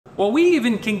Well, we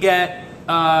even can get,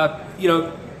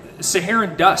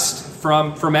 Saharan dust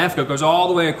from Africa. It goes all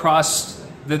the way across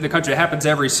the country. It happens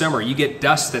every summer. You get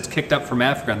dust that's kicked up from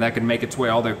Africa, and that can make its way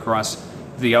all the way across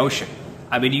the ocean.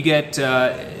 I mean, you get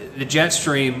the jet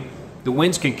stream, the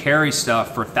winds can carry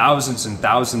stuff for thousands and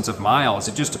thousands of miles.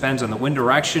 It just depends on the wind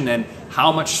direction and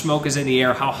how much smoke is in the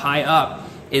air, how high up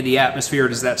in the atmosphere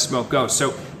does that smoke go.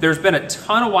 So there's been a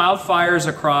ton of wildfires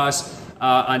across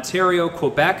Ontario,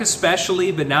 Quebec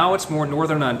especially, but now it's more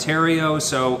northern Ontario.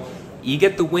 So you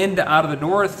get the wind out of the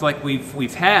north like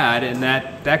we've had, and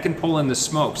that can pull in the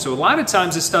smoke. So a lot of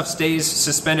times this stuff stays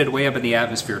suspended way up in the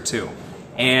atmosphere too.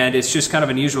 And it's just kind of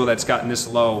unusual that it's gotten this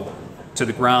low to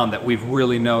the ground that we've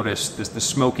really noticed the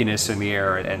smokiness in the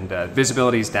air, and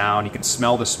visibility is down. You can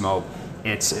smell the smoke.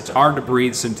 It's hard to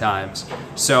breathe sometimes.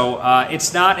 So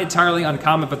it's not entirely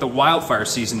uncommon, but the wildfire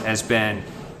season has been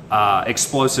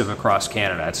explosive across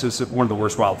Canada. It's just one of the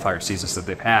worst wildfire seasons that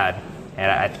they've had,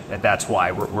 and that's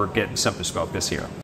why we're getting some of the smoke this year.